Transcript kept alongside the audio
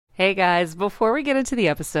Hey guys, before we get into the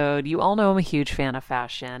episode, you all know I'm a huge fan of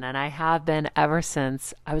fashion, and I have been ever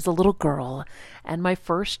since I was a little girl. And my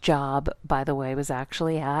first job, by the way, was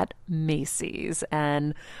actually at Macy's.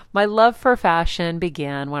 And my love for fashion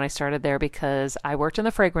began when I started there because I worked in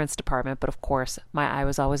the fragrance department, but of course, my eye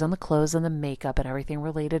was always on the clothes and the makeup and everything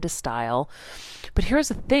related to style. But here's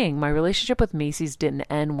the thing, my relationship with Macy's didn't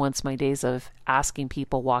end once my days of asking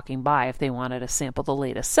people walking by if they wanted to sample the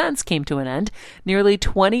latest scents came to an end. Nearly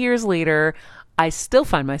 20 years later, I still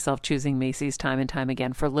find myself choosing Macy's time and time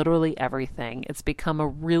again for literally everything. It's become a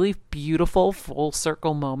really beautiful full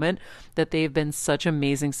circle moment that they've been such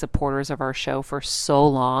amazing supporters of our show for so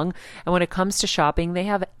long. And when it comes to shopping, they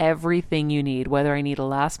have everything you need, whether I need a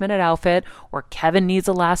last minute outfit or Kevin needs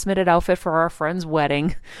a last minute outfit for our friend's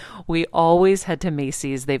wedding. We always head to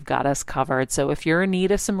Macy's. They've got us covered. So if you're in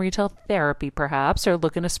need of some retail therapy, perhaps, or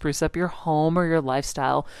looking to spruce up your home or your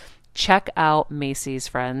lifestyle, check out Macy's,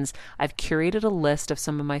 friends. I've curated a list of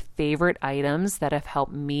some of my favorite items that have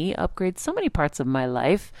helped me upgrade so many parts of my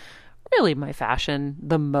life. Really my fashion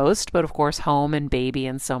the most, but of course home and baby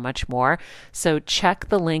and so much more. So check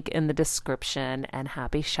the link in the description and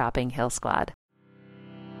happy shopping, Hill Squad.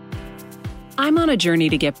 I'm on a journey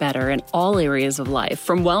to get better in all areas of life,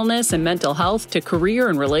 from wellness and mental health to career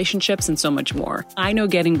and relationships and so much more. I know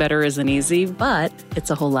getting better isn't easy, but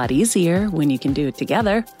it's a whole lot easier when you can do it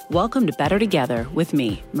together. Welcome to Better Together with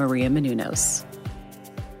me, Maria Menounos.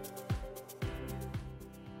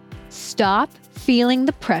 Stop feeling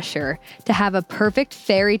the pressure to have a perfect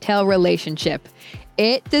fairy tale relationship.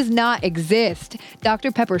 It does not exist.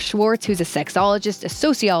 Dr. Pepper Schwartz, who's a sexologist, a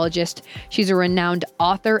sociologist, she's a renowned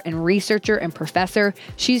author and researcher and professor.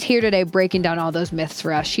 She's here today breaking down all those myths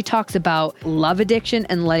for us. She talks about love addiction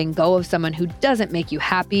and letting go of someone who doesn't make you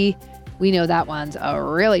happy. We know that one's a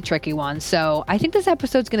really tricky one. So I think this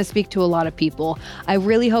episode's going to speak to a lot of people. I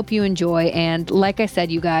really hope you enjoy. And like I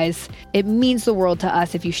said, you guys, it means the world to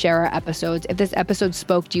us if you share our episodes. If this episode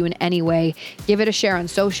spoke to you in any way, give it a share on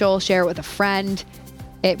social, share it with a friend.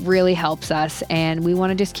 It really helps us, and we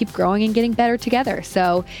want to just keep growing and getting better together.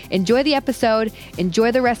 So enjoy the episode,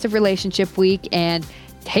 enjoy the rest of Relationship Week, and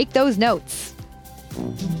take those notes.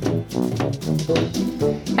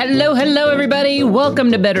 Hello, everybody.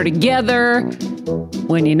 Welcome to Better Together.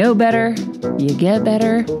 When you know better, you get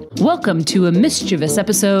better. Welcome to a mischievous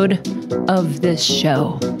episode of this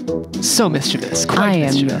show. So mischievous. I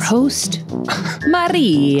am your host,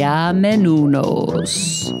 Maria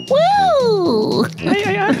Menounos. Woo!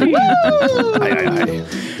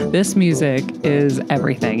 This music is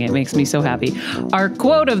everything. It makes me so happy. Our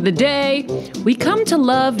quote of the day: we come to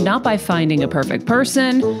love not by finding a perfect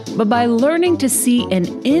person, but by learning to see an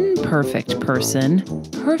imperfect person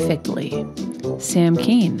perfectly. Sam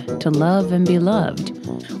Keen, to love and be loved.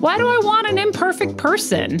 Why do I want an imperfect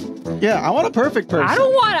person? Yeah, I want a perfect person. I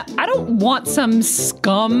don't want some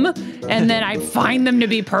scum and then I find them to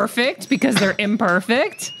be perfect because they're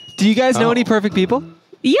imperfect. Do you guys know any perfect people?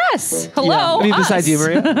 Yes. Hello. Yeah. I mean, besides you,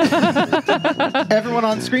 Maria. Everyone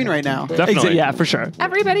on screen right now. Definitely. Yeah, for sure.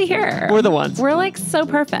 Everybody here. We're the ones. We're like so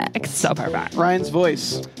perfect. So perfect. Ryan's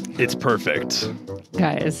voice. It's perfect.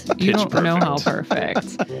 Guys, you don't know how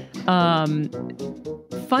perfect.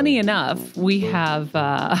 Funny enough, we have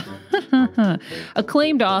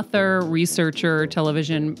acclaimed author, researcher,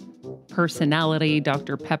 television personality,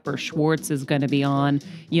 Dr. Pepper Schwartz is going to be on.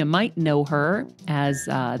 You might know her as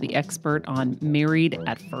the expert on Married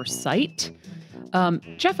at First Sight.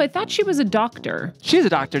 Jeff, I thought she was a doctor. She's a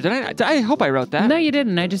doctor. Did I hope I wrote that. No, you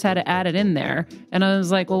didn't. I just had to add it in there. And I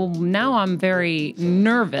was like, well, now I'm very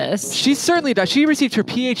nervous. She certainly does. She received her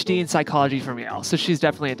PhD in psychology from Yale, so she's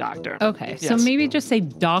definitely a doctor. Okay, Yes. so maybe just say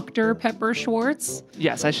Dr. Pepper Schwartz.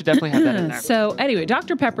 Yes, I should definitely have that in there. So anyway,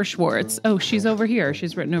 Dr. Pepper Schwartz. Oh, she's over here.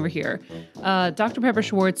 She's written over here. Dr. Pepper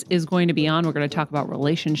Schwartz is going to be on. We're going to talk about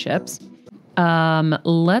relationships.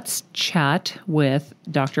 Let's chat with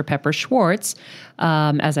Dr. Pepper Schwartz.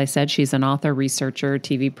 As I said, she's an author, researcher,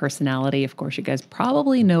 TV personality. Of course, you guys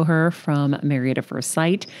probably know her from Married at First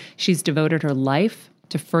Sight. She's devoted her life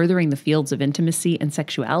to furthering the fields of intimacy and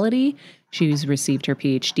sexuality. She's received her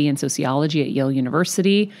PhD in sociology at Yale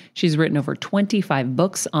University. She's written over 25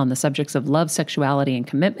 books on the subjects of love, sexuality, and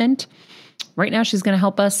commitment. Right now, she's going to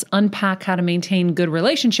help us unpack how to maintain good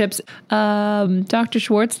relationships. Dr.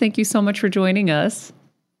 Schwartz, thank you so much for joining us.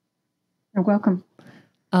 You're welcome.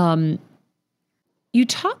 You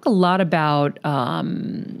talk a lot about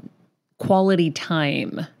quality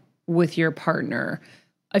time with your partner.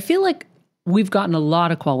 I feel like we've gotten a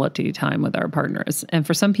lot of quality time with our partners. And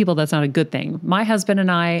for some people, that's not a good thing. My husband and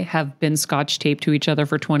I have been scotch taped to each other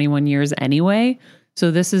for 21 years anyway. So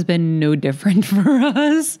this has been no different for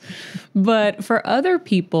us. But for other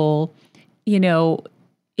people,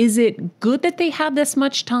 is it good that they have this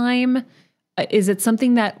much time? Is it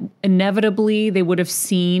something that inevitably they would have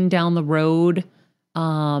seen down the road?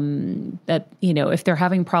 That, if they're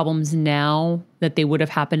having problems now, that they would have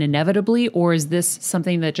happened inevitably? Or is this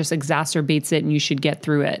something that just exacerbates it and you should get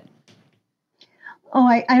through it? Oh,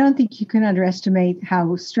 I don't think you can underestimate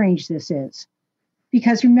how strange this is.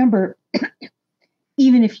 Because remember,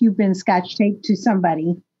 even if you've been scotch taped to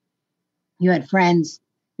somebody, you had friends,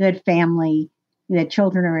 you had family, you had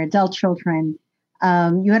children or adult children,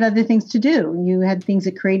 you had other things to do. You had things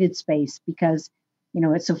that created space because,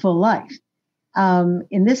 it's a full life.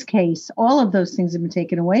 In this case, all of those things have been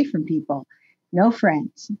taken away from people. No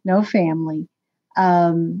friends, no family,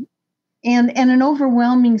 and an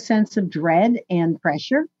overwhelming sense of dread and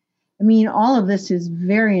pressure. I mean, all of this is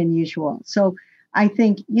very unusual. So I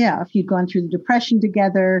think, if you'd gone through the Depression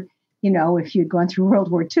together, if you'd gone through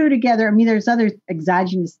World War II together, I mean, there's other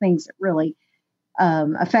exogenous things that really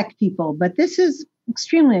affect people. But this is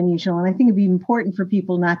extremely unusual. And I think it'd be important for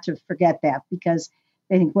people not to forget that, because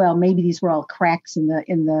they think, well, maybe these were all cracks in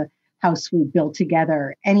the house we built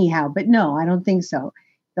together anyhow. But no, I don't think so.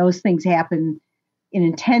 Those things happen in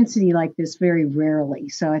intensity like this very rarely.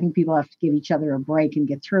 So I think people have to give each other a break and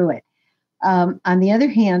get through it. On the other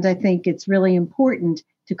hand, I think it's really important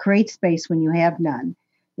to create space when you have none,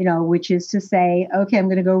 which is to say, okay, I'm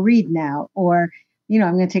going to go read now, or, I'm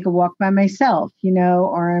going to take a walk by myself,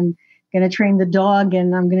 or I'm going to train the dog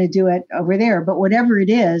and I'm going to do it over there. But whatever it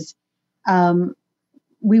is,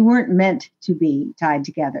 we weren't meant to be tied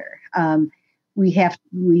together.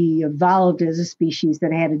 We evolved as a species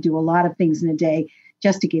that had to do a lot of things in a day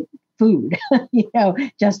just to get food,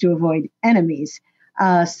 just to avoid enemies.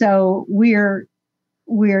 So we're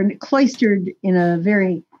cloistered in a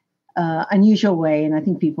very unusual way, and I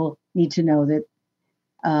think people need to know that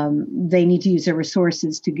they need to use their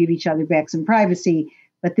resources to give each other back some privacy.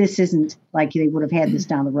 But this isn't like they would have had this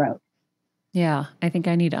down the road. Yeah, I think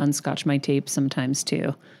I need to unscotch my tape sometimes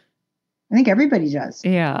too. I think everybody does.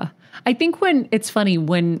 Yeah. I think it's funny,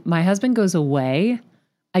 when my husband goes away,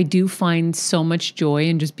 I do find so much joy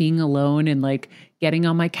in just being alone and like getting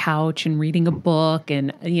on my couch and reading a book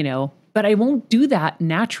and, but I won't do that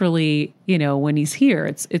naturally, when he's here.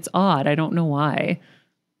 It's odd. I don't know why.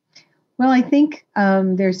 Well, I think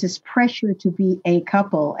there's this pressure to be a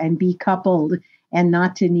couple and be coupled and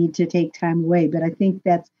not to need to take time away. But I think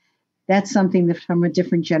that's something that's from a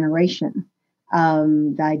different generation.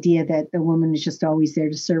 The idea that the woman is just always there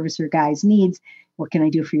to service her guy's needs. What can I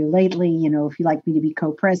do for you lately? If you like me to be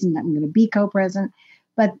co-present, I'm going to be co-present.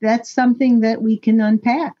 But that's something that we can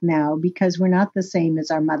unpack now, because we're not the same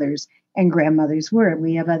as our mothers and grandmothers were.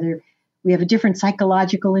 We have a different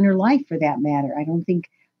psychological inner life, for that matter. I don't think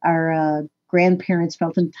our grandparents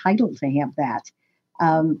felt entitled to have that.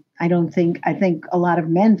 I think a lot of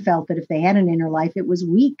men felt that if they had an inner life, it was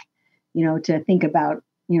weak, to think about,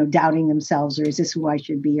 doubting themselves, or is this who I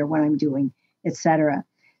should be, or what I'm doing, etc.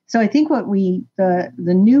 So I think what the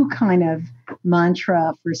new kind of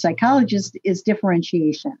mantra for psychologists is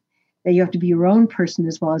differentiation, that you have to be your own person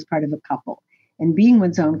as well as part of a couple. And being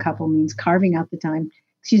one's own couple means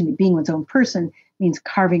being one's own person means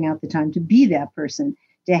carving out the time to be that person,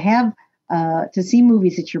 to have, to see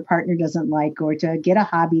movies that your partner doesn't like, or to get a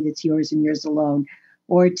hobby that's yours and yours alone,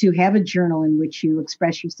 or to have a journal in which you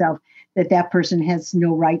express yourself that person has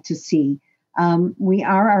no right to see. We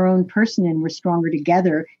are our own person, and we're stronger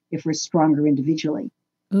together if we're stronger individually.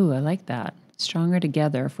 Ooh, I like that. Stronger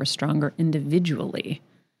together if we're stronger individually.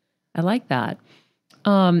 I like that.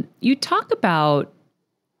 You talk about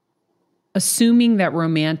assuming that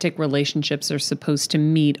romantic relationships are supposed to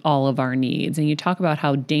meet all of our needs, and you talk about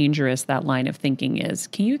how dangerous that line of thinking is.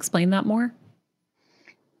 Can you explain that more?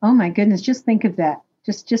 Oh my goodness, just think of that.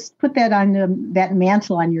 Just put that on that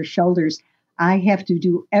mantle on your shoulders. I have to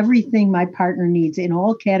do everything my partner needs in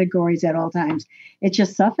all categories at all times. It's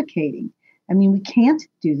just suffocating. I mean, we can't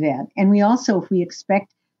do that. And we also, if we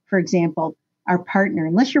expect, for example, our partner,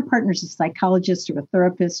 unless your partner's a psychologist or a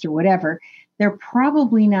therapist or whatever, they're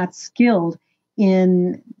probably not skilled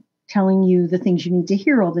in telling you the things you need to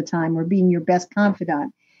hear all the time, or being your best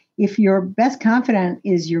confidant. If your best confidant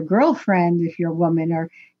is your girlfriend, if you're a woman, or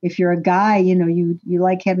if you're a guy, you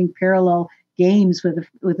like having parallel games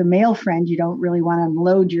with a male friend, you don't really want to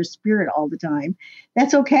unload your spirit all the time.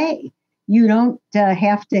 That's okay. You don't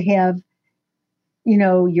have to have,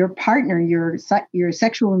 your partner, your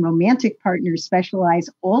sexual and romantic partner specialize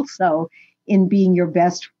also in being your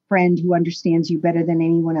best friend who understands you better than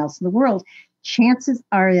anyone else in the world. Chances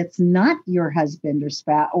are it's not your husband or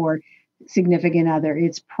spouse or significant other.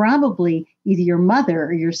 It's probably either your mother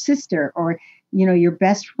or your sister or, your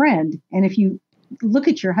best friend. And if you look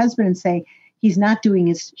at your husband and say he's not doing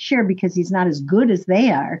his share because he's not as good as they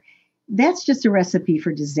are, that's just a recipe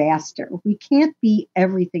for disaster. We can't be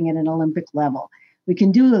everything at an Olympic level. We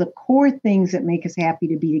can do the core things that make us happy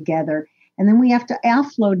to be together. And then we have to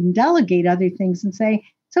offload and delegate other things and say,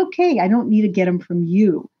 it's okay, I don't need to get them from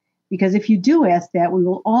you. Because if you do ask that, we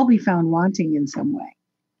will all be found wanting in some way.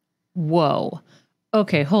 Whoa.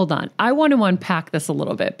 Okay, hold on. I want to unpack this a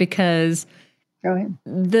little bit because Go ahead.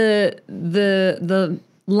 The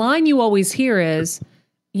line you always hear is,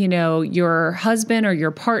 your husband or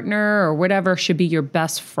your partner or whatever should be your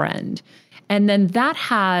best friend. And then that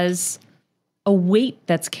has a weight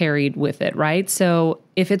that's carried with it, right? So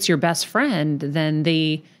if it's your best friend, then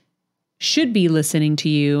they should be listening to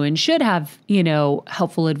you and should have,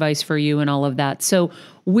 helpful advice for you and all of that. So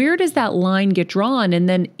where does that line get drawn? And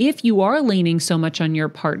then if you are leaning so much on your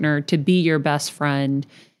partner to be your best friend,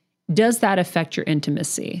 does that affect your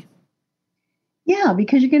intimacy? Yeah,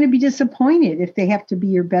 because you're going to be disappointed if they have to be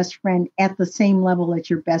your best friend at the same level that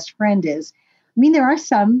your best friend is. I mean, there are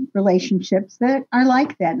some relationships that are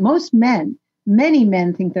like that. Most men, many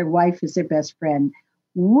men think their wife is their best friend.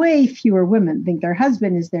 Way fewer women think their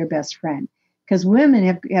husband is their best friend because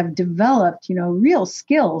women have developed, real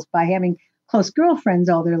skills by having close girlfriends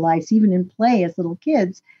all their lives, even in play as little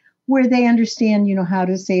kids, where they understand, how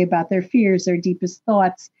to say about their fears, their deepest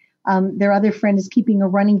thoughts. Their other friend is keeping a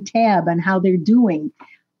running tab on how they're doing.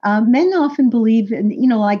 Men often believe in,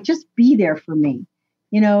 just be there for me.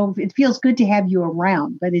 It feels good to have you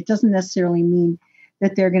around, but it doesn't necessarily mean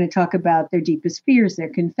that they're going to talk about their deepest fears, their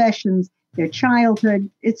confessions, their childhood.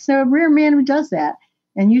 It's a rare man who does that.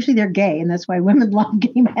 And usually they're gay. And that's why women love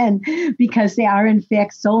gay men, because they are, in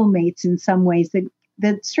fact, soulmates in some ways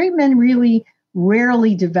that straight men really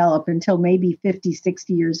rarely develop until maybe 50,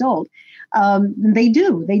 60 years old. They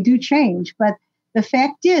do change. But the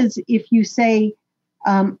fact is, if you say,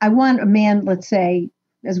 I want a man, let's say,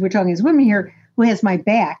 as we're talking as women here, who has my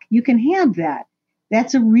back, you can have that.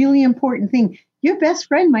 That's a really important thing. Your best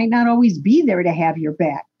friend might not always be there to have your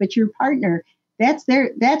back, but your partner, that's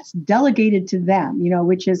delegated to them,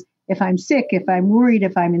 which is if I'm sick, if I'm worried,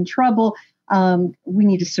 if I'm in trouble, we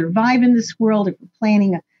need to survive in this world. If we're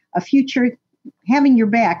planning a future, having your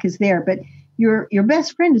back is there. But your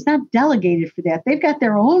best friend is not delegated for that. They've got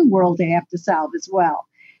their own world they have to solve as well.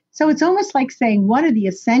 So it's almost like saying, what are the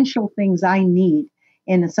essential things I need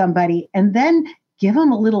in somebody? And then give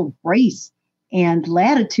them a little grace and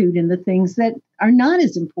latitude in the things that are not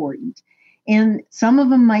as important. And some of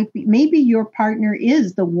them might be, maybe your partner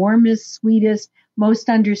is the warmest, sweetest, most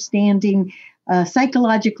understanding,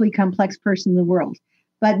 psychologically complex person in the world.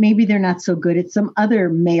 But maybe they're not so good at some other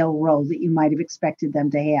male role that you might have expected them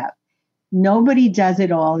to have. Nobody does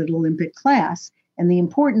it all at Olympic class. And the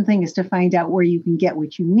important thing is to find out where you can get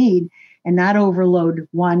what you need and not overload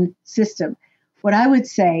one system. What I would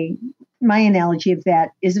say, my analogy of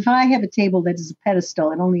that is if I have a table that is a pedestal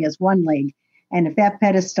and only has one leg, and if that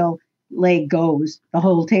pedestal leg goes, the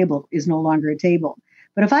whole table is no longer a table.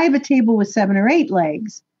 But if I have a table with 7 or 8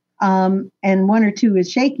 legs, and 1 or 2 is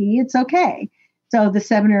shaky, it's okay. So the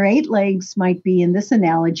 7 or 8 legs might be, in this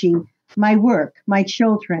analogy, my work, my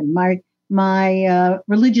children, my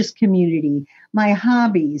religious community, my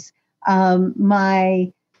hobbies,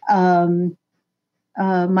 my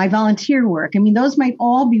volunteer work. I mean, those might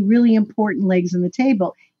all be really important legs on the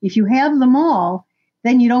table. If you have them all,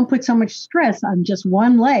 then you don't put so much stress on just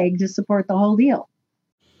one leg to support the whole deal.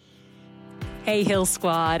 Hey, Hill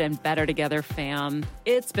Squad and Better Together fam.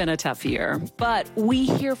 It's been a tough year, but we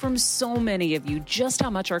hear from so many of you just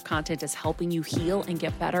how much our content is helping you heal and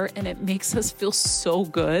get better, and it makes us feel so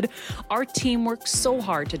good. Our team works so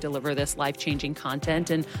hard to deliver this life-changing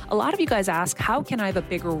content, and a lot of you guys ask, how can I have a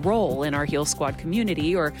bigger role in our Heal Squad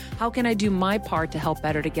community, or how can I do my part to help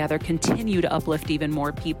Better Together continue to uplift even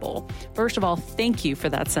more people? First of all, thank you for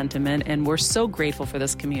that sentiment, and we're so grateful for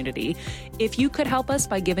this community. If you could help us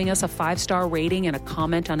by giving us a 5-star rating and a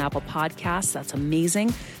comment on Apple Podcasts, that's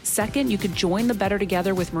amazing. Second, you could join the Better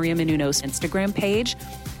Together with Maria Menounos Instagram page.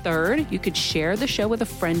 Third, you could share the show with a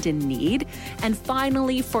friend in need. And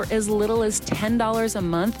finally, for as little as $10 a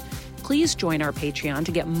month, please join our Patreon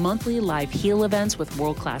to get monthly live heal events with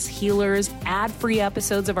world-class healers, ad-free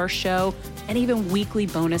episodes of our show, and even weekly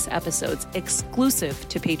bonus episodes exclusive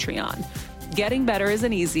to Patreon. Getting better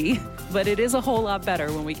isn't easy, but it is a whole lot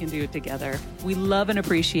better when we can do it together. We love and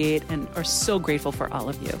appreciate and are so grateful for all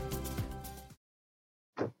of you.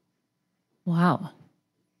 Wow.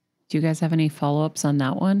 Do you guys have any follow-ups on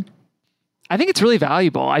that one? I think it's really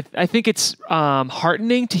valuable. I think it's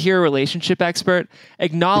heartening to hear a relationship expert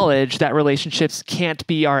acknowledge that relationships can't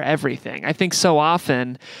be our everything. I think so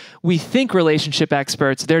often we think relationship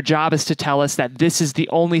experts, their job is to tell us that this is the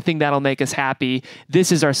only thing that'll make us happy.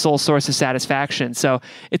 This is our sole source of satisfaction. So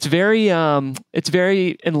it's very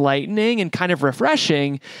enlightening and kind of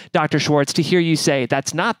refreshing, Dr. Schwartz, to hear you say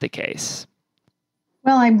that's not the case.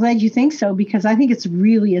 Well, I'm glad you think so, because I think it's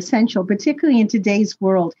really essential, particularly in today's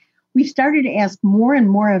world. We've started to ask more and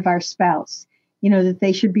more of our spouse, that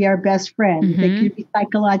they should be our best friend, that they should be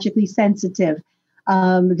psychologically sensitive,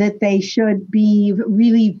 that they should be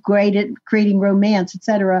really great at creating romance,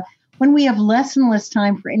 etc. When we have less and less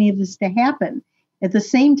time for any of this to happen. At the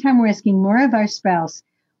same time, we're asking more of our spouse.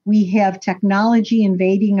 We have technology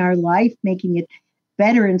invading our life, making it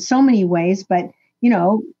better in so many ways, but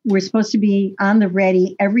we're supposed to be on the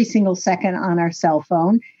ready every single second on our cell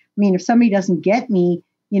phone. I mean, if somebody doesn't get me,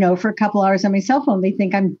 for a couple hours on my cell phone, they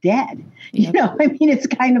think I'm dead. Yep. It's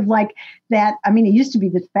kind of like that. I mean, it used to be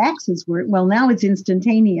that faxes were, well, now it's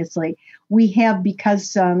instantaneously. We have,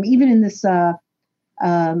 because even in this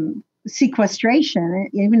sequestration,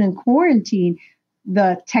 even in quarantine,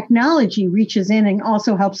 the technology reaches in and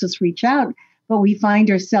also helps us reach out. But we find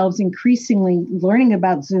ourselves increasingly learning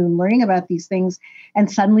about Zoom, learning about these things, and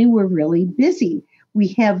suddenly we're really busy.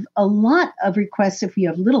 We have a lot of requests if you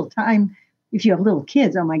have little time. If you have little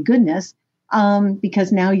kids, oh my goodness,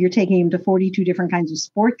 because now you're taking them to 42 different kinds of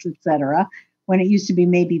sports, et cetera, when it used to be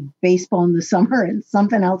maybe baseball in the summer and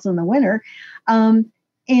something else in the winter. And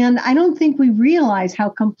I don't think we realize how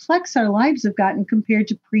complex our lives have gotten compared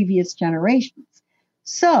to previous generations.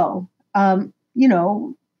 So, the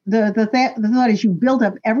thought is you build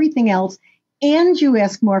up everything else and you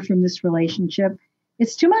ask more from this relationship.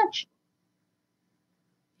 It's too much.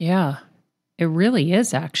 Yeah, it really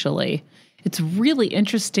is, actually. It's really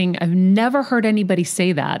interesting. I've never heard anybody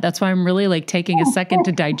say that. That's why I'm really taking a second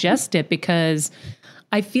to digest it, because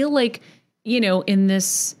I feel like, in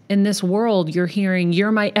this world, you're hearing,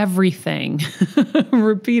 you're my everything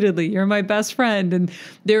repeatedly. You're my best friend. And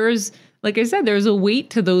there's, like I said, there's a weight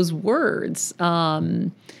to those words.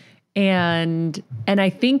 And I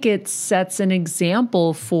think it sets an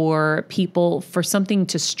example for people, for something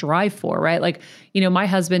to strive for, right? My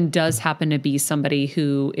husband does happen to be somebody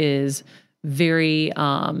who is very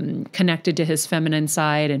connected to his feminine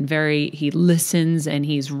side, and he listens, and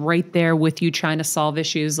he's right there with you trying to solve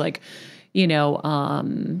issues, and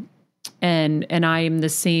I am the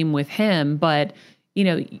same with him, but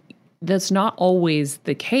that's not always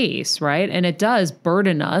the case, right? And it does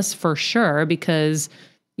burden us for sure, because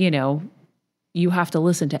you have to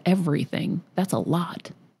listen to everything. That's a lot.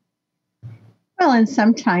 Well, and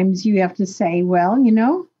sometimes you have to say, well,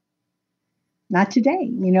 not today,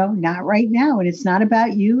 not right now. And it's not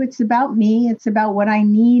about you. It's about me. It's about what I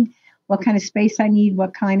need, what kind of space I need,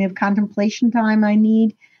 what kind of contemplation time I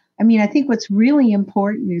need. I mean, I think what's really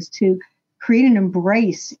important is to create an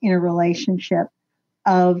embrace in a relationship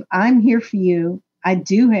of, I'm here for you. I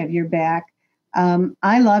do have your back.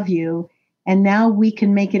 I love you. And now we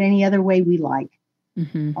can make it any other way we like.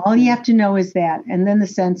 Mm-hmm. All you have to know is that. And then the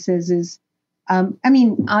sense is I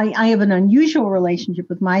have an unusual relationship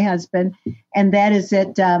with my husband, and that is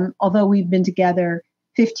that although we've been together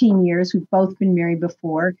 15 years, we've both been married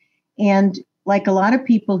before. And like a lot of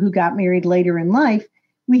people who got married later in life,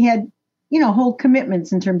 we had, whole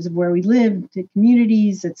commitments in terms of where we lived, to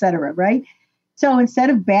communities, et cetera, right? So instead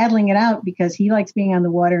of battling it out because he likes being on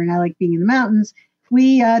the water and I like being in the mountains,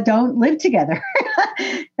 we don't live together.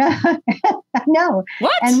 No.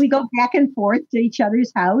 What? And we go back and forth to each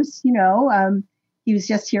other's house. He was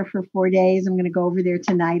just here for 4 days. I'm going to go over there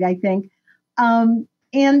tonight, I think. And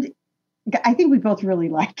I think we both really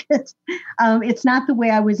like it. It's not the way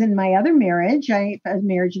I was in my other marriage. I had a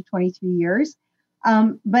marriage of 23 years.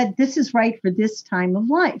 But this is right for this time of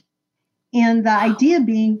life. And the idea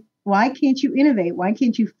being, why can't you innovate? Why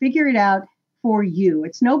can't you figure it out for you?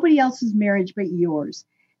 It's nobody else's marriage but yours.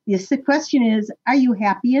 The question is, are you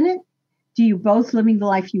happy in it? Do you both living the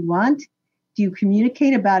life you want? Do you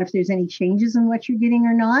communicate about if there's any changes in what you're getting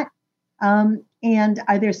or not? And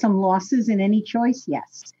are there some losses in any choice?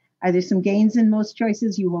 Yes. Are there some gains in most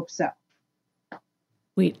choices? You hope so.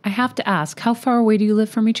 Wait, I have to ask, how far away do you live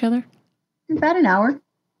from each other? About an hour.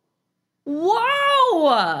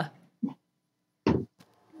 Wow. Yep.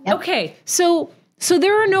 Okay, so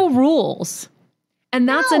there are no rules. And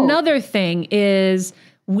that's another thing is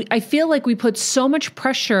I feel like we put so much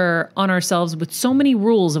pressure on ourselves with so many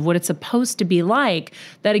rules of what it's supposed to be like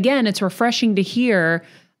that, again, it's refreshing to hear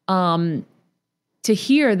that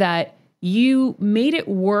you made it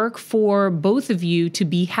work for both of you to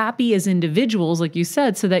be happy as individuals, like you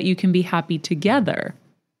said, so that you can be happy together.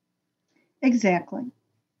 Exactly.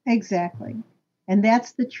 Exactly. And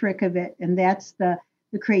that's the trick of it. And that's the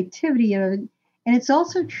creativity of it. And it's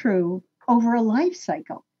also true over a life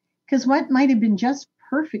cycle. Because what might have been just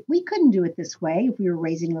perfect, we couldn't do it this way if we were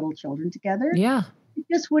raising little children together. Yeah. It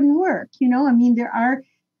just wouldn't work. You know, I mean, there are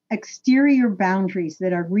exterior boundaries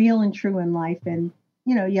that are real and true in life. And,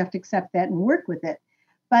 you know, you have to accept that and work with it.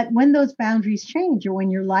 But when those boundaries change or when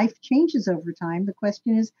your life changes over time, the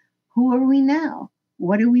question is, who are we now?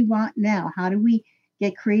 What do we want now? How do we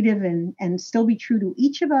get creative and still be true to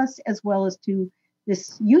each of us as well as to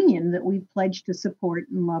this union that we've pledged to support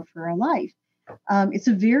and love for our life? It's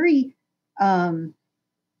a very, I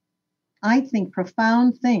think,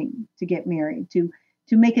 profound thing to get married, to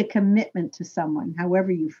make a commitment to someone,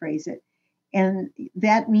 however you phrase it. And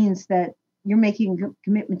that means that you're making a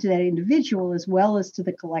commitment to that individual as well as to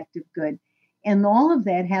the collective good. And all of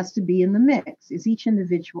that has to be in the mix. Is each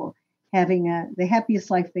individual having the happiest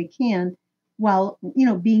life they can while, you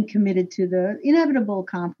know, being committed to the inevitable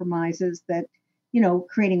compromises that, you know,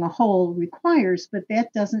 creating a whole requires, but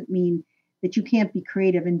that doesn't mean that you can't be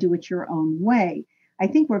creative and do it your own way. I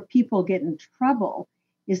think where people get in trouble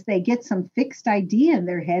is they get some fixed idea in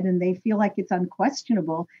their head and they feel like it's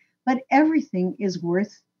unquestionable, but everything is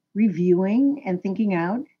worth reviewing and thinking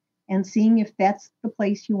out and seeing if that's the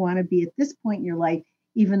place you want to be at this point in your life,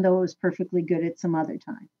 even though it was perfectly good at some other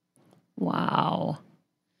time. Wow.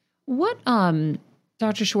 What,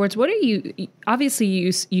 Dr. Schwartz, what are you, obviously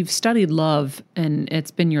you've studied love and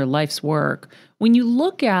it's been your life's work. When you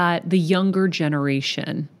look at the younger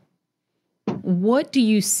generation, what do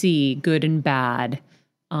you see good and bad?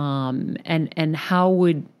 And how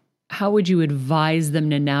would you advise them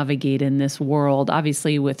to navigate in this world,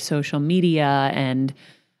 obviously with social media and,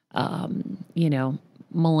 you know,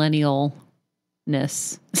 millennialness?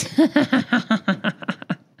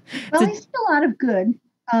 Well, I see a lot of good.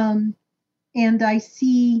 And I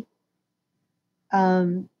see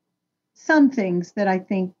some things that I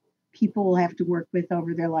think people will have to work with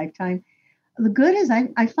over their lifetime. The good is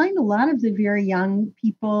I find a lot of the very young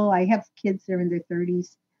people, I have kids, they're in their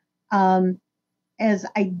 30s, as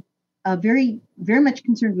very, very much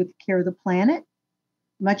concerned with the care of the planet,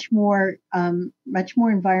 much more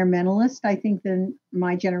environmentalist, I think, than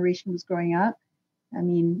my generation was growing up. I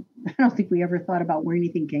mean, I don't think we ever thought about where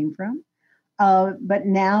anything came from. But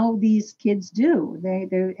now these kids do.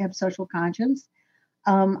 They have social conscience.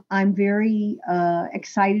 I'm very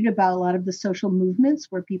excited about a lot of the social movements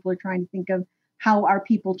where people are trying to think of how are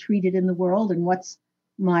people treated in the world and what's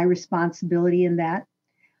my responsibility in that.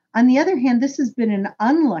 On the other hand, this has been an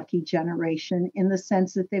unlucky generation in the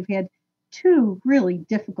sense that they've had two really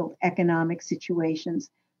difficult economic situations.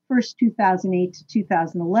 First, 2008 to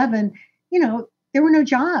 2011, you know, there were no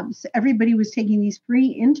jobs. Everybody was taking these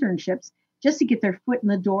free internships just to get their foot in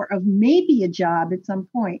the door of maybe a job at some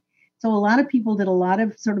point. So a lot of people did a lot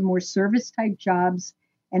of sort of more service type jobs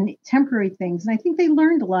and temporary things. And I think they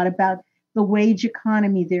learned a lot about the wage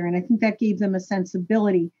economy there. And I think that gave them a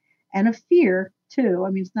sensibility and a fear too. I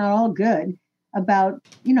mean, it's not all good about,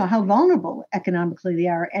 you know, how vulnerable economically they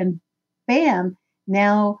are. And bam,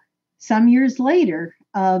 now some years later,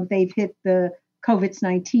 they've hit the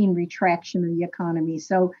COVID-19 retraction of the economy.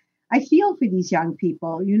 So I feel for these young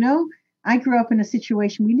people, you know. I grew up in a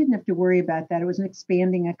situation we didn't have to worry about that. It was an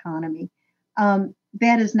expanding economy.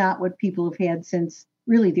 That is not what people have had since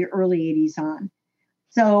really the early 80s on.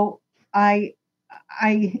 So I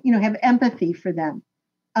you know, have empathy for them.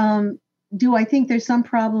 Do I think there's some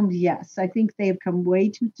problems? Yes. I think they have become way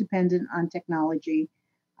too dependent on technology.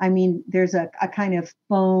 I mean, there's a kind of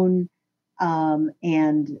phone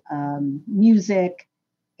and music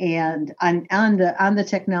and on the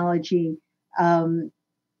technology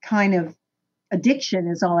kind of addiction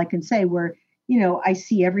is all I can say, where, you know, I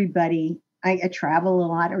see everybody, I travel a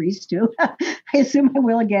lot, or used to, I assume I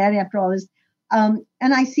will again after all this. And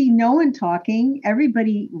I see no one talking,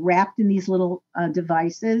 everybody wrapped in these little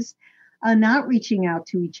devices, not reaching out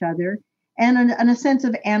to each other. And a sense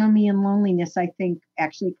of anomie and loneliness, I think,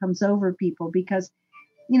 actually comes over people because,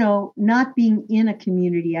 you know, not being in a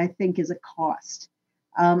community, I think, is a cost.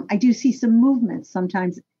 I do see some movements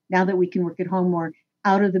sometimes now that we can work at home more,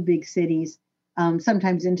 out of the big cities,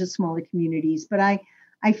 sometimes into smaller communities. But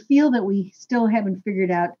I feel that we still haven't figured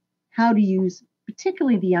out how to use,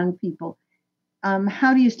 particularly the young people,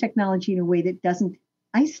 how to use technology in a way that doesn't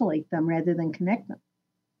isolate them rather than connect them.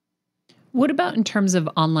 What about in terms of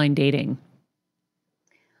online dating?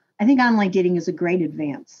 I think online dating is a great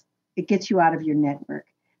advance. It gets you out of your network.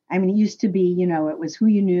 I mean, it used to be, it was who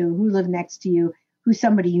you knew, who lived next to you, who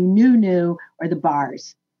somebody you knew, or the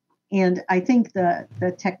bars. And I think the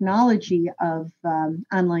technology of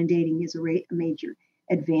online dating is a major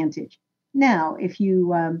advantage. Now, if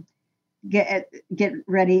you get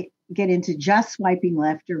into just swiping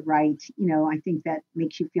left or right, I think that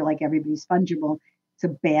makes you feel like everybody's fungible. It's a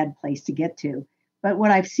bad place to get to. But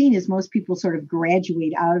what I've seen is most people sort of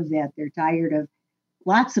graduate out of that. They're tired of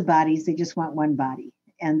lots of bodies. They just want one body.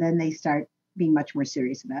 And then they start being much more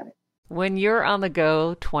serious about it. When you're on the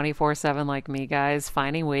go 24/7 like me, guys,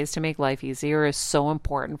 finding ways to make life easier is so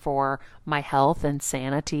important for my health and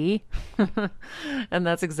sanity. And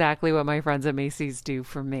that's exactly what my friends at Macy's do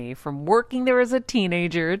for me. From working there as a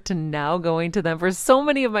teenager to now going to them for so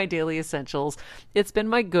many of my daily essentials, it's been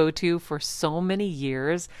my go-to for so many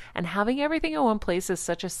years. And having everything in one place is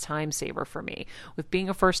such a time saver for me. With being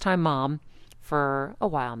a first-time mom, for a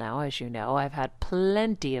while now, as you know, I've had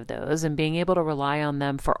plenty of those, and being able to rely on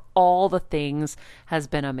them for all the things has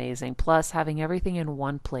been amazing. Plus, having everything in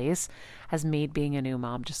one place has made being a new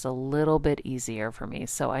mom just a little bit easier for me.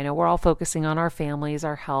 So I know we're all focusing on our families,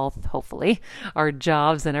 our health, hopefully, our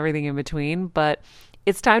jobs and everything in between, but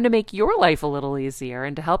it's time to make your life a little easier.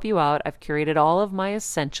 And to help you out, I've curated all of my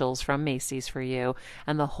essentials from Macy's for you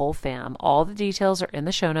and the whole fam. All the details are in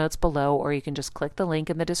the show notes below, or you can just click the link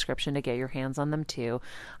in the description to get your hands on them too.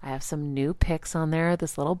 I have some new picks on there.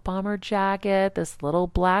 This little bomber jacket, this little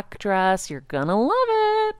black dress. You're gonna love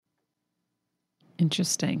it.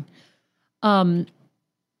 Interesting.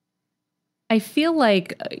 I feel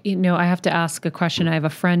like, I have to ask a question. I have a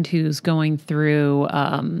friend who's going through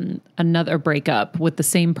another breakup with the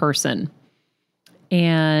same person.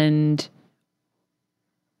 And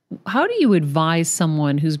how do you advise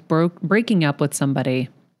someone who's breaking up with somebody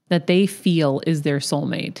that they feel is their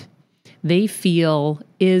soulmate? They feel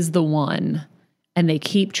is the one, and they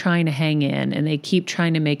keep trying to hang in and they keep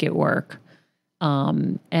trying to make it work.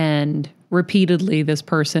 And repeatedly, this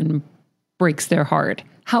person breaks their heart.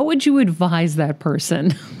 How would you advise that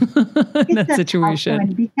person in that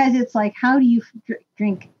situation? Because it's like, how do you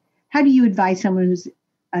drink? How do you advise someone who's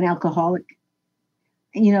an alcoholic?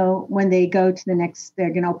 When they go to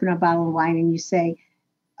they're going to open a bottle of wine, and you say,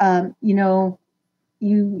 I love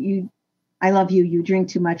you. You drink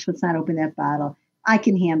too much. Let's not open that bottle. I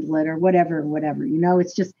can handle it, or whatever.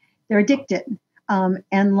 It's just, they're addicted.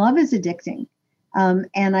 And love is addicting.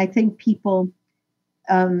 And I think people,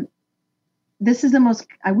 this is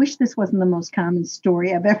I wish this wasn't the most common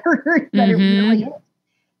story I've ever heard, but it really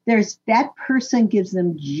is. That person gives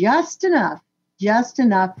them just enough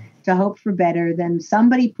to hope for better. Then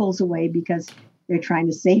somebody pulls away because they're trying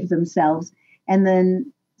to save themselves. And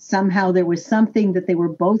then somehow there was something that they were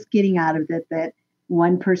both getting out of it, that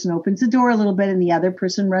one person opens the door a little bit and the other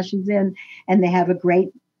person rushes in, and they have a great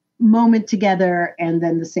moment together. And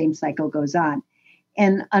then the same cycle goes on.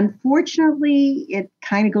 And unfortunately, it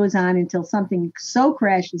kind of goes on until something so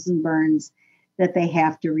crashes and burns that they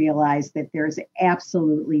have to realize that there's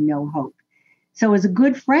absolutely no hope. So as a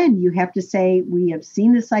good friend, you have to say, we have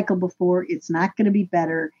seen this cycle before. It's not going to be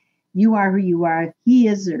better. You are who you are. He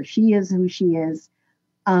is, or she is who she is.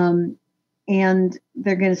 And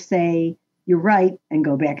they're going to say, you're right, and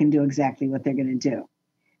go back and do exactly what they're going to do.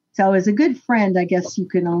 So as a good friend, I guess you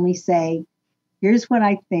can only say, here's what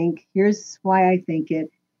I think. Here's why I think it.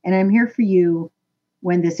 And I'm here for you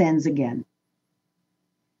when this ends again.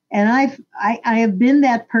 And I have been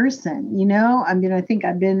that person, I think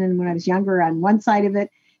I've been in when I was younger on one side of it.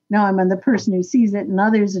 Now I'm on the person who sees it in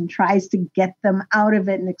others and tries to get them out of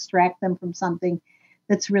it and extract them from something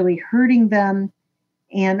that's really hurting them.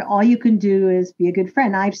 And all you can do is be a good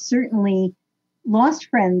friend. I've certainly lost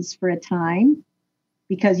friends for a time,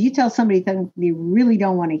 because you tell somebody that they really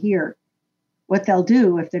don't want to hear, what they'll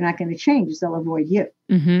do if they're not going to change is they'll avoid you.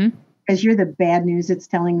 Because you're the bad news that's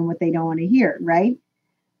telling them what they don't want to hear, right?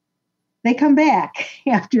 They come back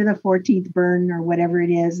after the 14th burn or whatever it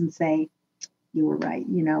is and say, you were right,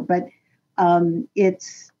 But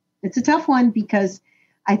it's a tough one, because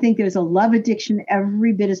I think there's a love addiction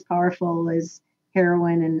every bit as powerful as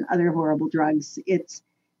heroin and other horrible drugs. It's,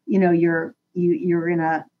 you're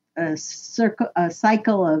in a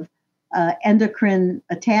cycle of endocrine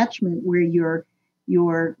attachment where you're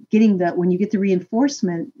getting when you get the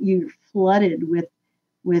reinforcement, you're flooded with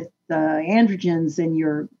androgens,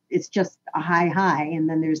 and it's just a high, and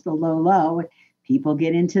then there's the low. People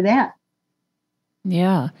get into that.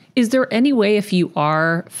 Yeah. Is there any way, if you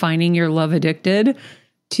are finding your love addicted,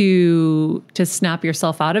 to snap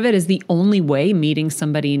yourself out of it? Is the only way meeting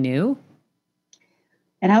somebody new?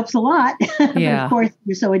 It helps a lot. Yeah. But of course,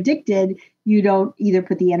 you're so addicted, you don't either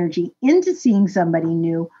put the energy into seeing somebody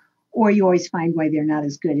new, or you always find why they're not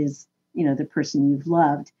as good as, the person you've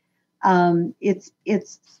loved.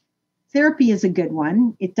 It's therapy is a good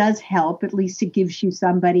one. It does help. At least it gives you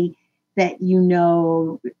somebody that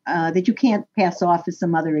that you can't pass off as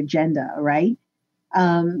some other agenda, right?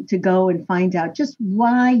 To go and find out just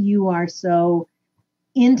why you are so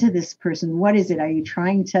into this person. What is it? Are you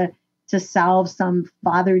trying to solve some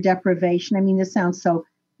father deprivation? I mean, this sounds so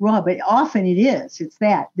raw, but often it is. It's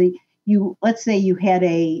that let's say you had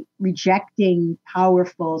a rejecting,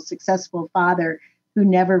 powerful, successful father who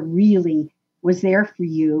never really was there for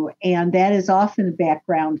you. And that is often a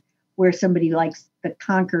background where somebody likes to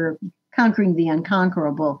conquering the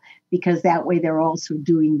unconquerable, because that way they're also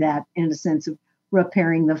doing that in a sense of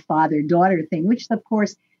repairing the father-daughter thing, which of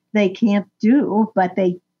course they can't do, but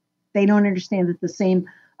they don't understand that the same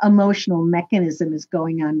emotional mechanism is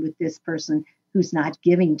going on with this person who's not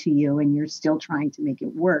giving to you, and you're still trying to make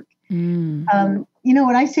it work.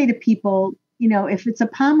 What I say to people, if it's a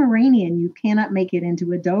Pomeranian, you cannot make it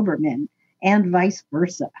into a Doberman, and vice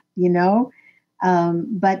versa,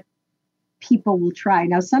 but people will try.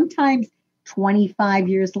 Now, sometimes 25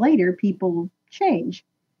 years later, people change.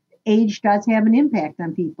 Age does have an impact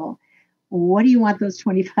on people. What do you want those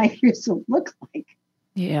 25 years to look like?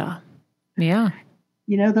 Yeah.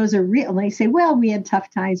 Those are real. And they say, well, we had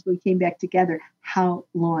tough times, but we came back together. How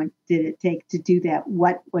long did it take to do that?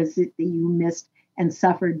 What was it that you missed and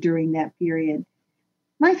suffered during that period?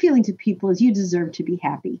 My feeling to people is you deserve to be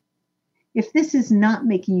happy. If this is not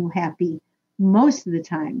making you happy most of the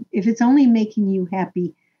time, if it's only making you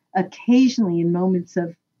happy occasionally in moments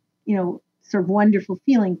of, sort of wonderful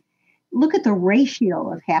feeling, look at the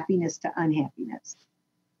ratio of happiness to unhappiness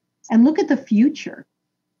and look at the future.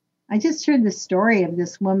 I just heard the story of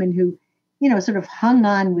this woman who, sort of hung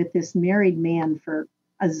on with this married man for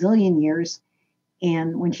a zillion years.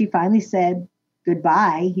 And when she finally said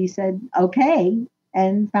goodbye, he said, okay,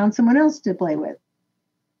 and found someone else to play with.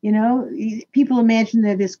 People imagine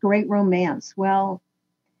they're this great romance. Well,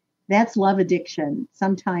 that's love addiction.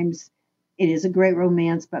 Sometimes it is a great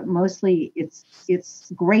romance, but mostly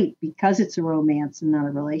it's great because it's a romance and not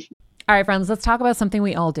a relationship. All right, friends, let's talk about something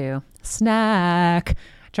we all do. Snack.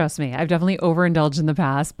 Trust me, I've definitely overindulged in the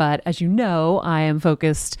past, but as you know, I am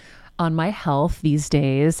focused on my health these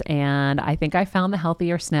days, and I think I found the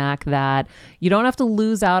healthier snack that you don't have to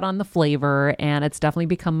lose out on the flavor, and it's definitely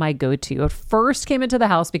become my go-to. It first came into the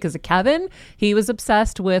house because of Kevin. He was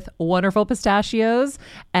obsessed with Wonderful Pistachios,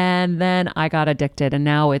 and then I got addicted, and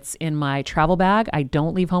now it's in my travel bag. I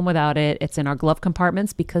don't leave home without it. It's in our glove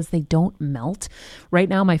compartments because they don't melt. Right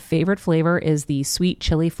now, my favorite flavor is the sweet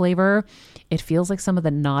chili flavor. It feels like some of the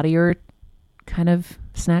naughtier kind of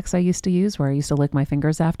snacks I used to use, where I used to lick my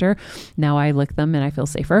fingers after. Now I lick them and I feel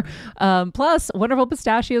safer. Plus, Wonderful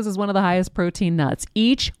Pistachios is one of the highest protein nuts.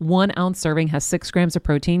 Each 1 ounce serving has 6 grams of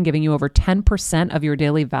protein, giving you over 10% of your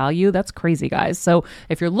daily value. That's crazy, guys. So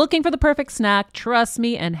if you're looking for the perfect snack, trust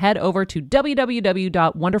me and head over to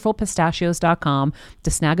www.wonderfulpistachios.com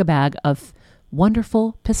to snag a bag of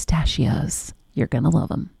Wonderful Pistachios. You're going to love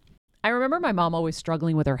them. I remember my mom always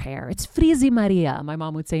struggling with her hair. It's frizzy, Maria, my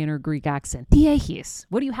mom would say in her Greek accent. Diehis,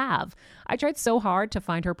 what do you have? I tried so hard to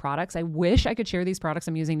find her products. I wish I could share these products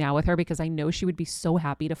I'm using now with her because I know she would be so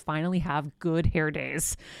happy to finally have good hair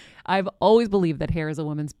days. I've always believed that hair is a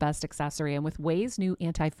woman's best accessory, and with Ouai's new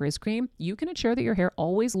anti-frizz cream, you can ensure that your hair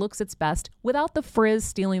always looks its best without the frizz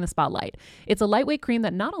stealing the spotlight. It's a lightweight cream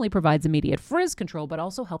that not only provides immediate frizz control, but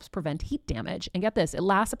also helps prevent heat damage. And get this, it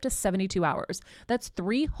lasts up to 72 hours. That's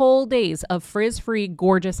 3 whole days of frizz-free,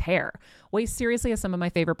 gorgeous hair. Ouai seriously has some of my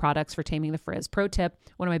favorite products for taming the frizz. Pro tip,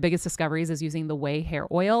 one of my biggest discoveries is using the Ouai hair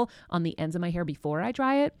oil on the ends of my hair before I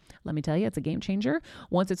dry it. Let me tell you, it's a game changer.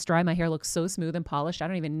 Once it's dry, my hair looks so smooth and polished, I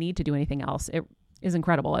don't even need to do anything else. It is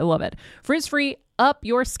incredible. I love it. Frizz-free, up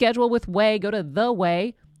your schedule with Ouai. Go to the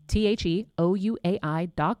Ouai,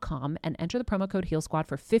 TheOuai.com, and enter the promo code HealSquad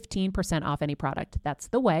for 15% off any product. That's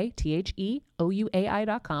the Ouai,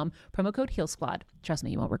 TheOuai.com, promo code HealSquad. Trust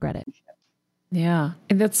me, you won't regret it. Yeah.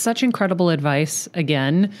 And that's such incredible advice,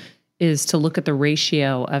 again, is to look at the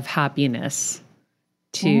ratio of happiness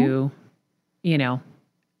to,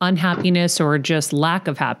 unhappiness or just lack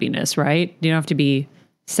of happiness, right? You don't have to be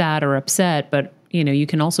sad or upset, but, you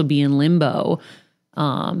can also be in limbo,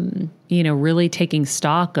 really taking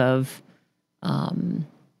stock of,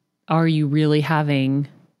 are you really having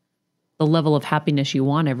the level of happiness you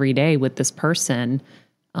want every day with this person?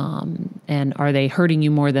 And are they hurting you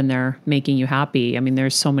more than they're making you happy? I mean,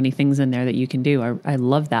 there's so many things in there that you can do. I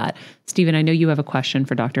love that. Stephen, I know you have a question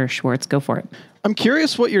for Dr. Schwartz. Go for it. I'm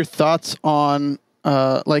curious what your thoughts on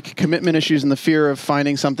like commitment issues and the fear of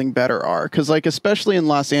finding something better are. Because like especially in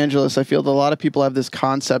Los Angeles, I feel that a lot of people have this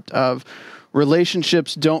concept of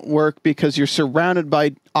relationships don't work because you're surrounded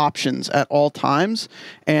by options at all times,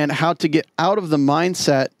 and how to get out of the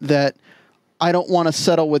mindset that I don't want to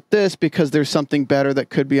settle with this because there's something better that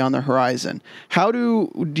could be on the horizon. Do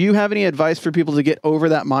you have any advice for people to get over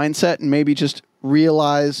that mindset and maybe just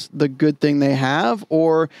realize the good thing they have?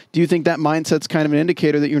 Or do you think that mindset's kind of an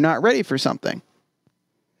indicator that you're not ready for something?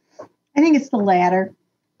 I think it's the latter.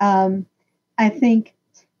 I think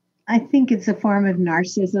it's a form of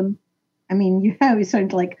narcissism. I mean, you always sort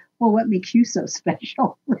of like, well, what makes you so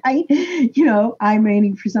special, right? I'm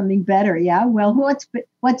aiming for something better. Yeah. Well,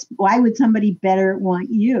 why would somebody better want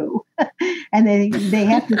you? And they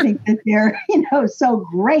have to think that they're, so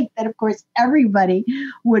great that of course everybody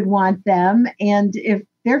would want them. And if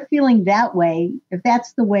they're feeling that way, if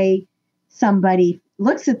that's the way somebody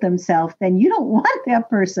looks at themselves, then you don't want that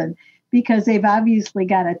person, because they've obviously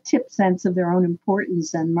got a tip sense of their own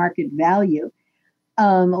importance and market value.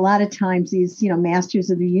 A lot of times these, masters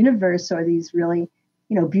of the universe, or these really,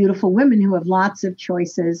 beautiful women who have lots of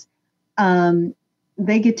choices,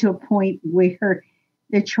 they get to a point where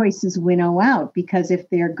their choices winnow out, because if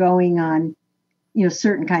they're going on,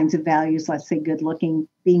 certain kinds of values, let's say good looking,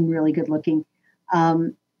 being really good looking,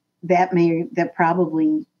 that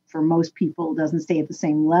probably for most people doesn't stay at the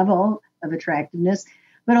same level of attractiveness.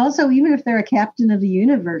 But also, even if they're a captain of the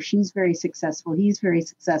universe, she's very successful, he's very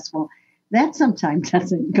successful, that sometimes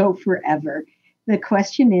doesn't go forever. The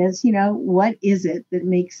question is, what is it that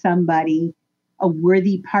makes somebody a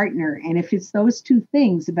worthy partner? And if it's those two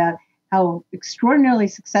things about how extraordinarily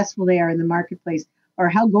successful they are in the marketplace or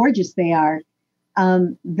how gorgeous they are,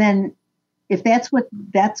 then if that's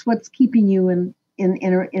what's keeping you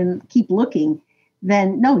in keep looking,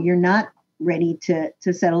 then no, you're not ready to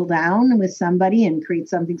settle down with somebody and create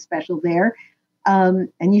something special there. And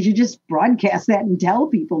you should just broadcast that and tell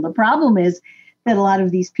people. The problem is that a lot of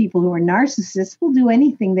these people who are narcissists will do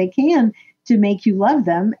anything they can to make you love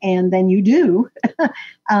them, and then you do.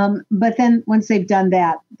 But then once they've done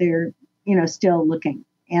that, they're still looking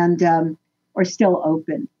and or still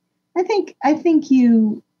open. I think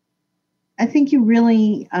you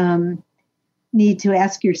really need to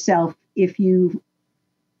ask yourself if you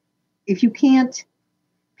can't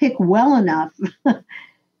pick well enough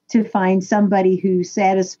to find somebody who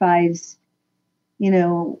satisfies,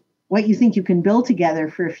 what you think you can build together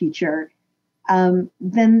for a future,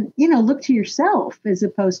 then, look to yourself as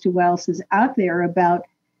opposed to what else is out there about,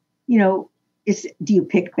 do you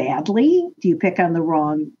pick badly? Do you pick on the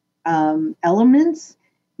wrong elements?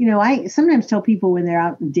 I sometimes tell people when they're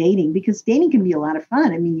out dating, because dating can be a lot of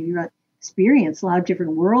fun. I mean, you experience a lot of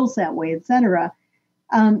different worlds that way, et cetera.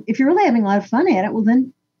 If you're really having a lot of fun at it, well,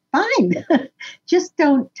 then fine. Just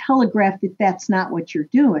don't telegraph that that's not what you're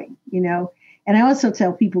doing, And I also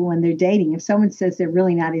tell people when they're dating, if someone says they're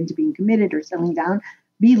really not into being committed or settling down,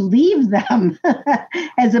 believe them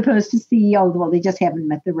as opposed to see, oh, well, they just haven't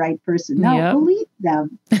met the right person. No, Yep. Believe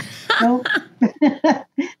them. So,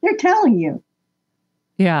 they're telling you.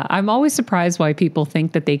 Yeah, I'm always surprised why people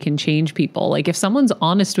think that they can change people. Like if someone's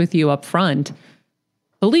honest with you up front,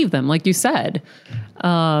 believe them, like you said.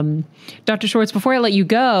 Dr. Schwartz, before I let you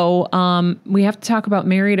go, we have to talk about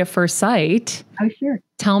Married at First Sight. Oh, sure.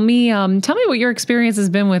 Tell me what your experience has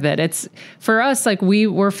been with it. It's for us, like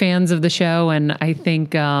we're fans of the show, and I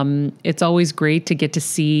think it's always great to get to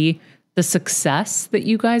see the success that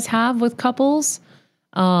you guys have with couples.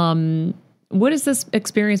 What has this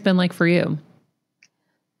experience been like for you?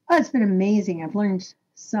 Oh, it's been amazing. I've learned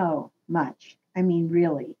so much. I mean,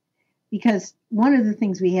 really, because one of the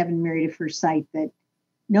things we have in Married at First Sight that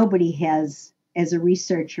nobody has as a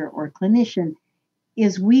researcher or clinician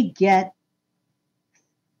is we get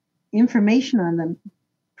information on them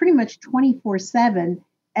pretty much 24/7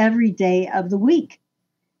 every day of the week.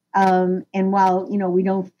 And while, we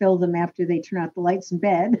don't fill them after they turn out the lights in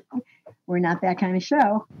bed, we're not that kind of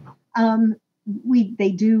show.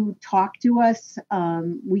 They do talk to us.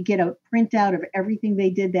 We get a printout of everything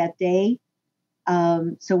they did that day.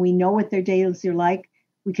 So we know what their days are like.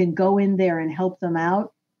 We can go in there and help them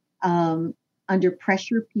out. Under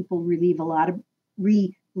pressure, people relive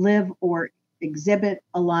or exhibit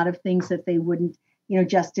a lot of things that they wouldn't,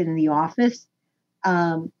 just in the office.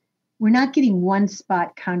 We're not getting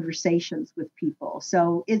one-spot conversations with people.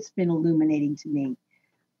 So it's been illuminating to me.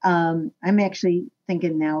 I'm actually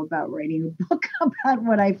thinking now about writing a book about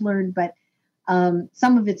what I've learned, but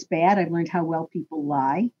some of it's bad. I've learned how well people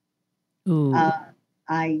lie.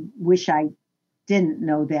 I wish I didn't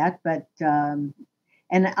know that, but, and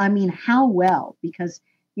I mean, how well, because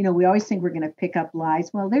we always think we're going to pick up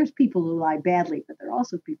lies. Well, there's people who lie badly, but there are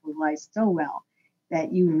also people who lie so well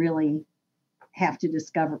that you really have to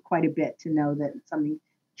discover quite a bit to know that it's something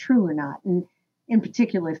true or not. And in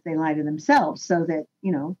particular, if they lie to themselves, so that,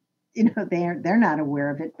 they're not aware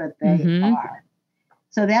of it, but they are.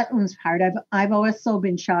 So that one's hard. I've also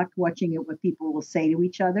been shocked watching it, what people will say to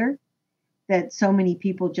each other, that so many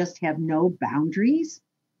people just have no boundaries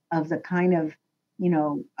of the kind of,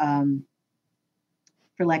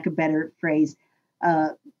 for lack of a better phrase,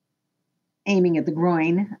 aiming at the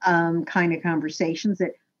groin kind of conversations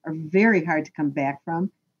that are very hard to come back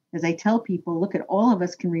from. As I tell people, look, at all of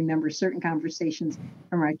us can remember certain conversations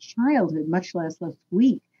from our childhood, much less last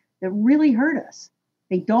week, that really hurt us.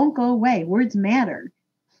 They don't go away. Words matter.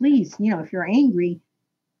 Please, if you're angry,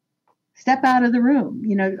 step out of the room,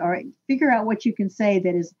 or figure out what you can say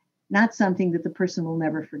that is not something that the person will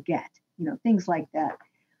never forget, things like that.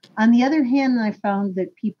 On the other hand, I found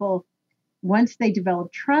that people, once they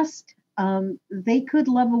develop trust, they could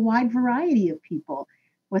love a wide variety of people.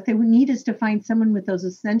 What they would need is to find someone with those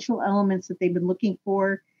essential elements that they've been looking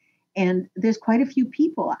for. And there's quite a few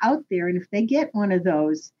people out there. And if they get one of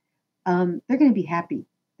those, they're going to be happy.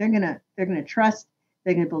 They're going to trust.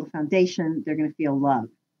 They're going to build a foundation. They're going to feel love.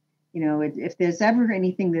 If there's ever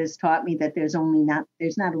anything that has taught me that there's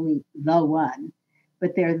not only the one,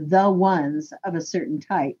 but they're the ones of a certain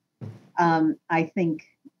type. I think,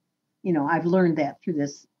 I've learned that through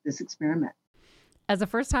this experiment. As a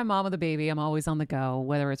first-time mom of the baby, I'm always on the go,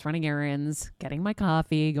 whether it's running errands, getting my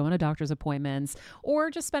coffee, going to doctor's appointments, or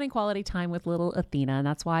just spending quality time with little Athena. And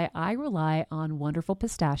that's why I rely on Wonderful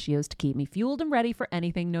Pistachios to keep me fueled and ready for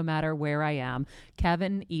anything, no matter where I am.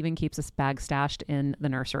 Kevin even keeps a bag stashed in the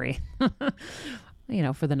nursery.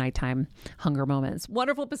 For the nighttime hunger moments.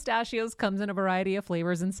 Wonderful Pistachios comes in a variety of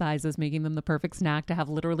flavors and sizes, making them the perfect snack to have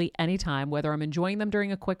literally any time, whether I'm enjoying them during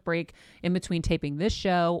a quick break in between taping this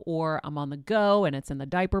show or I'm on the go and it's in the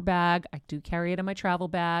diaper bag. I do carry it in my travel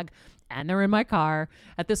bag and they're in my car.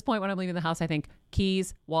 At this point, when I'm leaving the house, I think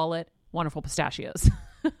keys, wallet, Wonderful Pistachios.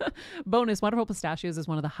 Bonus, Wonderful Pistachios is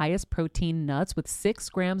one of the highest protein nuts with 6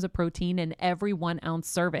 grams of protein in every 1 ounce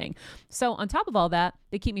serving. So on top of all that,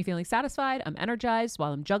 they keep me feeling satisfied. I'm energized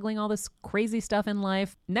while I'm juggling all this crazy stuff in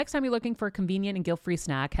life. Next time you're looking for a convenient and guilt-free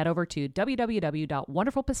snack, head over to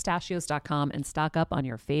www.wonderfulpistachios.com and stock up on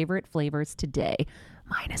your favorite flavors today,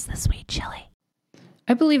 minus the sweet chili.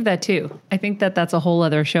 I believe that too. I think that that's a whole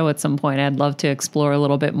other show at some point I'd love to explore a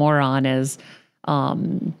little bit more on is,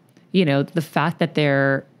 the fact that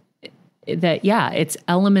it's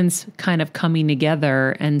elements kind of coming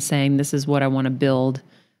together and saying, this is what I want to build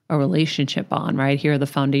a relationship on, right? Here are the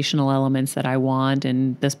foundational elements that I want,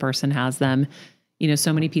 and this person has them.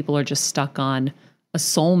 So many people are just stuck on a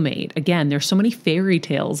soulmate. Again, there's so many fairy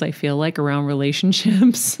tales, I feel like, around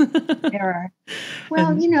relationships. There are.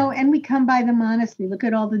 Well, and we come by them honestly. Look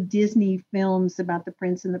at all the Disney films about the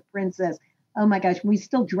prince and the princess. Oh my gosh, we're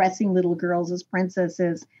still dressing little girls as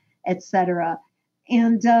princesses, etc.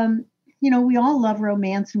 And, we all love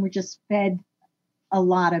romance and we're just fed a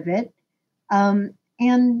lot of it. And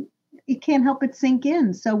it can't help but sink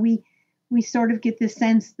in. So we sort of get this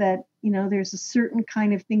sense that, there's a certain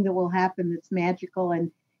kind of thing that will happen that's magical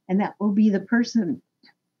and that will be the person.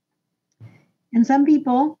 And some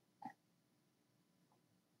people,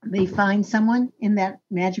 they find someone in that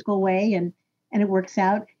magical way and it works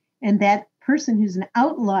out. And that person who's an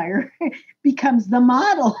outlier becomes the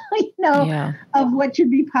model, of what should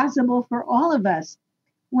be possible for all of us.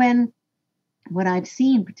 When what I've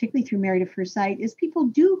seen, particularly through Married at First Sight, is people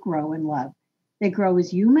do grow in love. They grow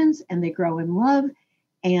as humans and they grow in love.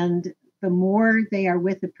 And the more they are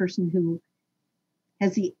with a person who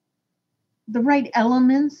has the right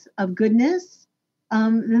elements of goodness,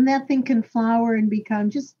 then that thing can flower and become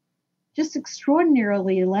just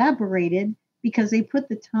extraordinarily elaborated, because they put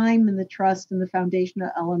the time and the trust and the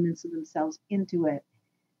foundational elements of themselves into it.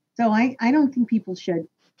 So I don't think people should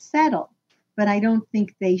settle, but I don't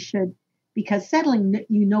think they should, because settling,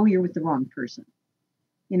 you're with the wrong person.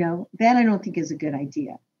 That I don't think is a good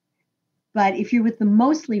idea. But if you're with the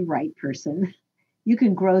mostly right person, you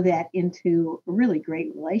can grow that into a really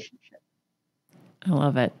great relationship. I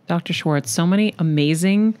love it. Dr. Schwartz, so many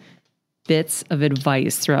amazing bits of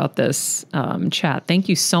advice throughout this chat. Thank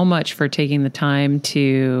you so much for taking the time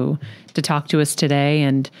to talk to us today.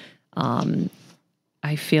 And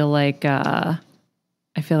I feel like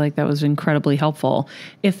I feel like that was incredibly helpful.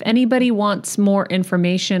 If anybody wants more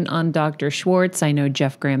information on Dr. Schwartz, I know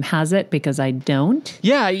Jeff Graham has it because I don't.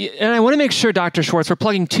 Yeah, and I want to make sure, Dr. Schwartz, we're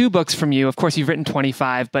plugging 2 books from you. Of course, you've written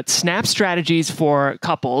 25, but Snap Strategies for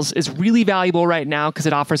Couples is really valuable right now because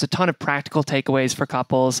it offers a ton of practical takeaways for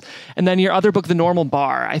couples. And then your other book, The Normal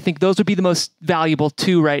Bar, I think those would be the most valuable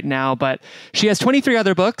 2 right now. But she has 23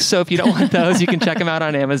 other books, so if you don't want those, you can check them out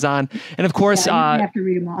on Amazon. And of course, you have to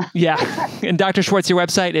read them all. Yeah, and Dr. Schwartz, your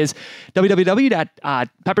website is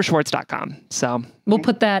www.pepperschwartz.com. So we'll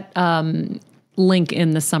put that link in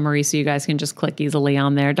the summary so you guys can just click easily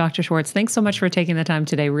on there. Dr. Schwartz, thanks so much for taking the time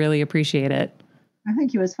today. Really appreciate it. I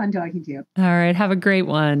think it was fun talking to you. All right. Have a great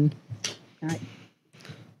one. All right.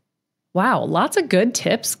 Wow. Lots of good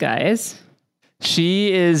tips, guys.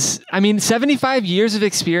 She is, 75 years of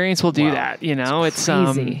experience will do that. You know, it's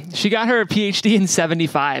crazy. She got her PhD in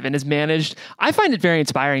 75 and has managed, I find it very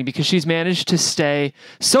inspiring because she's managed to stay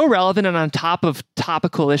so relevant and on top of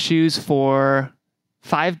topical issues for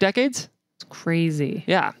 5 decades. It's crazy.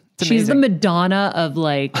 Yeah. She's the Madonna of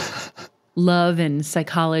like love and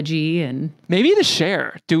psychology and maybe the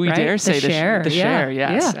Cher. Do we dare say the Cher? The Cher.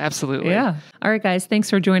 Yes, absolutely. Yeah. All right, guys. Thanks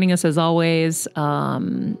for joining us as always.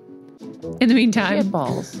 In the meantime,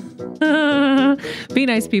 balls. Be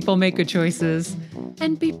nice people, make good choices,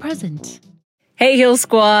 and be present. Hey, Heal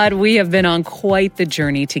Squad. We have been on quite the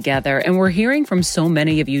journey together, and we're hearing from so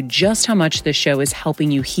many of you just how much this show is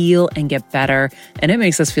helping you heal and get better, and it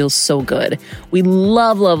makes us feel so good. We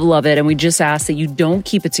love, love, love it, and we just ask that you don't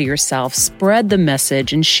keep it to yourself. Spread the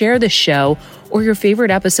message and share the show or your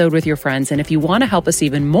favorite episode with your friends. And if you want to help us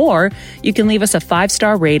even more, you can leave us a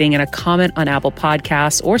 5-star rating and a comment on Apple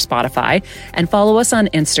Podcasts or Spotify, and follow us on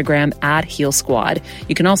Instagram at Heal Squad.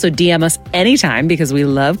 You can also DM us anytime because we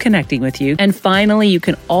love connecting with you. And finally, you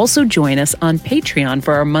can also join us on Patreon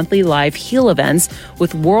for our monthly live heal events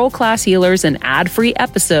with world-class healers and ad-free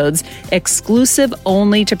episodes exclusive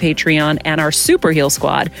only to Patreon and our Super Heal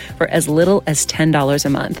Squad for as little as $10 a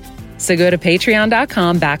month. So go to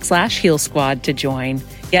patreon.com/Heal Squad to join.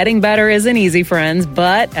 Getting better isn't easy, friends,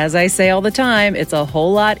 but as I say all the time, it's a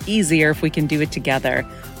whole lot easier if we can do it together.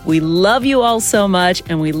 We love you all so much,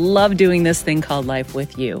 and we love doing this thing called life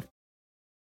with you.